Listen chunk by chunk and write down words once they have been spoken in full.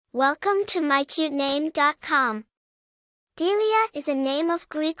Welcome to mycutename.com. Delia is a name of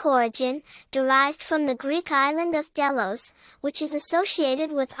Greek origin, derived from the Greek island of Delos, which is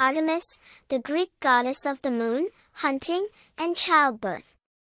associated with Artemis, the Greek goddess of the moon, hunting, and childbirth.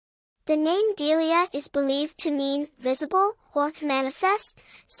 The name Delia is believed to mean visible or manifest,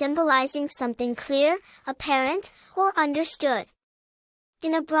 symbolizing something clear, apparent, or understood.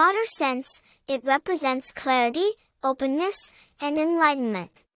 In a broader sense, it represents clarity, openness, and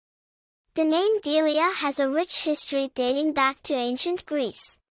enlightenment. The name Delia has a rich history dating back to ancient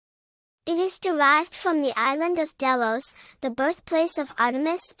Greece. It is derived from the island of Delos, the birthplace of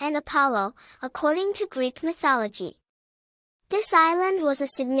Artemis and Apollo, according to Greek mythology. This island was a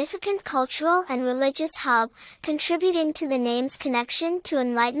significant cultural and religious hub, contributing to the name's connection to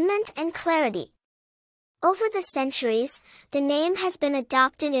enlightenment and clarity. Over the centuries, the name has been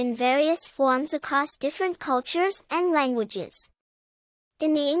adopted in various forms across different cultures and languages.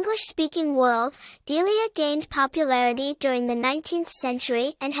 In the English-speaking world, Delia gained popularity during the 19th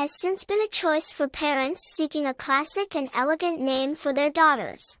century and has since been a choice for parents seeking a classic and elegant name for their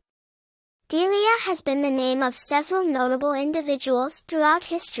daughters. Delia has been the name of several notable individuals throughout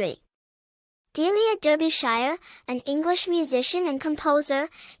history. Delia Derbyshire, an English musician and composer,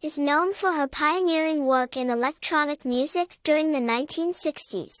 is known for her pioneering work in electronic music during the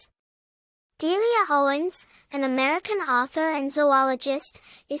 1960s. Delia Owens, an American author and zoologist,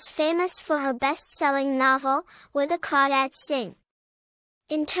 is famous for her best-selling novel, Where the Crawdads Sing.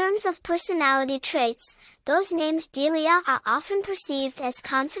 In terms of personality traits, those named Delia are often perceived as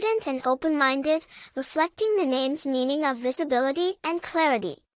confident and open-minded, reflecting the name's meaning of visibility and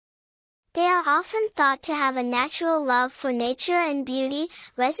clarity. They are often thought to have a natural love for nature and beauty,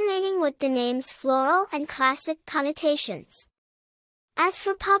 resonating with the name's floral and classic connotations. As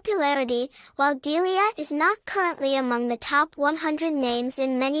for popularity, while Delia is not currently among the top 100 names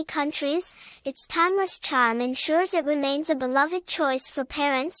in many countries, its timeless charm ensures it remains a beloved choice for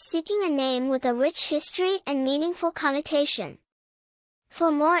parents seeking a name with a rich history and meaningful connotation. For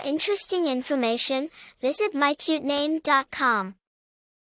more interesting information, visit mycutename.com.